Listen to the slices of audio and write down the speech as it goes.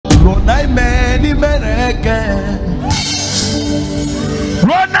Ronai meni mereke.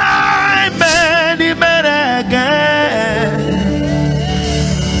 Ronai meni mereke.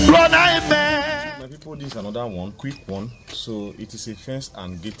 Ronai meni. My people, this is another one, quick one. So it is a fenced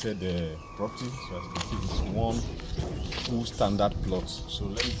and gated property. So as you can see, it's one full standard plot. So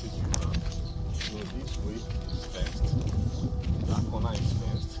let me take you down. So this way is fenced. That corner is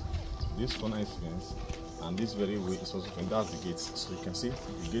fenced. This corner is fenced. And this very way is also fenced. That's the gate. So you can see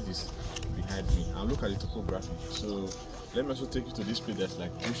the gate is behind me. And look at the topography. So let me also take you to this place that's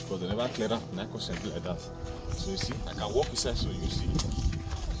like bush, because they never clear up like that. So you see, I can walk inside so you see.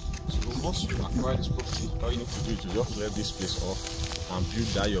 So once you acquire this property, all you need to do is to just clear this place off and build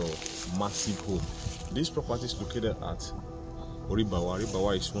that your massive home. This property is located at Oribanwa.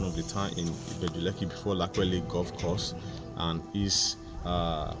 Oribanwa is one of the towns in Ibeju Lekki before Lakwe Lake Golf Course, and is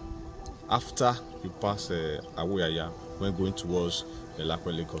after you pass Awoyaya when going towards the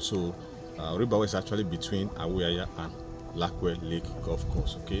Lakwe Lake. So Oribanwa is actually between Awoyaya and Lakwe Lake Golf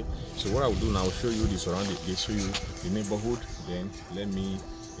Course. Okay, so what I will do now, I will show you the surrounding, show you the neighborhood, then let me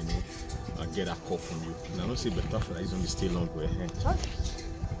get a call from you. And I don't say better for that is only stay long way ahead.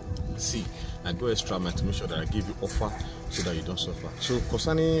 See, I go extra mile to make sure that I give you offer so that you don't suffer. So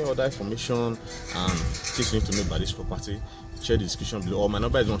concerning other information and things you need to know about this property, check the description below, or my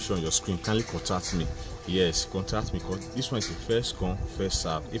number is not shown on your screen. Kindly contact me. Yes, contact me, because this one is a first come first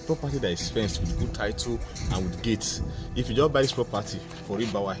serve. A property that is fenced with good title and with gates. If you just buy this property for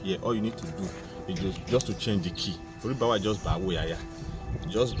Oribanwa here, all you need to do is just to change the key. For Oribanwa, just by Awoyaya.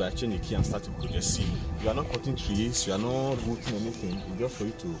 Just by changing the key and start to project. See, you are not cutting trees, you are not rooting anything. It's just for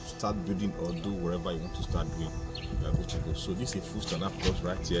you to start building or do whatever you want to start doing. You are good to go. So this is a full standard plot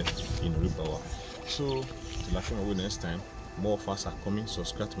right here in Oribanwa. So till I come away next time, more of us are coming.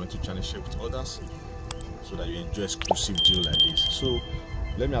 Subscribe to my YouTube channel, share with others, so that you enjoy exclusive deal like this. So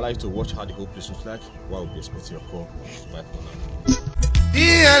let me allow you to watch how the whole place looks like while we'll be expecting your call. Bye for now.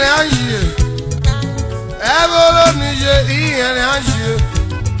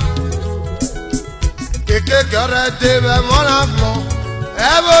 Keke garate be mona flo,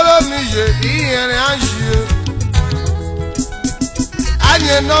 evolo mije iene anjie.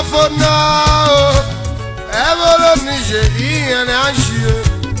 Anye no fono, evolo mije iene anjie.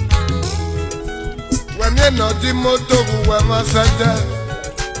 Wemye no di moto we masete,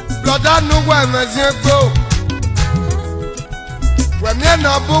 bloda nu we meziego. Wemye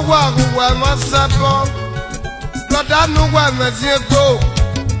no buwa we masepo, bloda nu we meziego.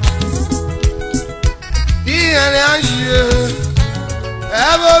 Iene anjie,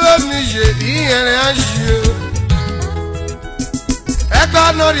 evolo nije iene anjie. Eka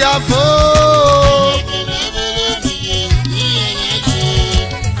no riafo.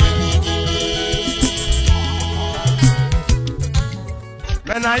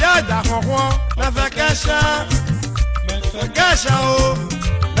 Mena ya da fofo, me fekesha o,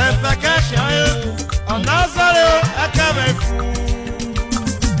 me fekesha o. Anazare akamefu.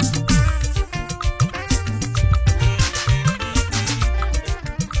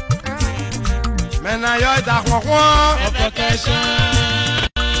 Mena yo da kwakwa opekesha.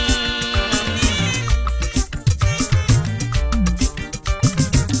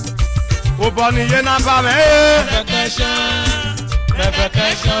 Obani ye na ba me opekesha.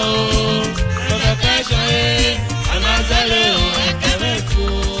 Opekesha o, opekesha e. Anazale o ekemefu.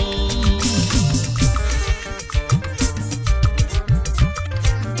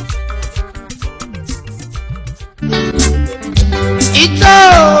 Ito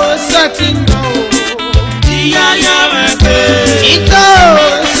satina, dia ya mete. Ito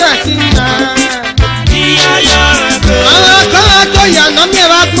satina, dia ya mete. Ala to ya no me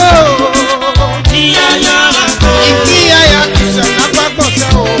va po. Dia ya mete. Dia ya kusa na pa po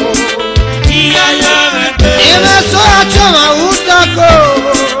so. Dia ya mete. Ena so achoma utako.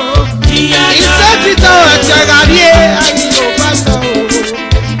 Dia ya. Isatita wa chagarie ani no paso.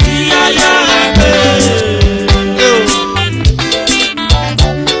 Dia ya mete.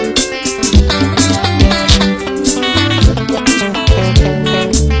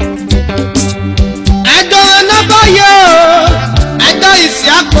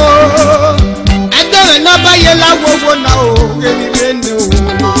 La wowo na o emi menu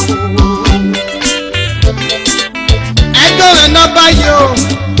edo na ba yo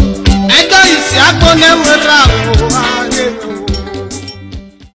edo isi akpo na wera o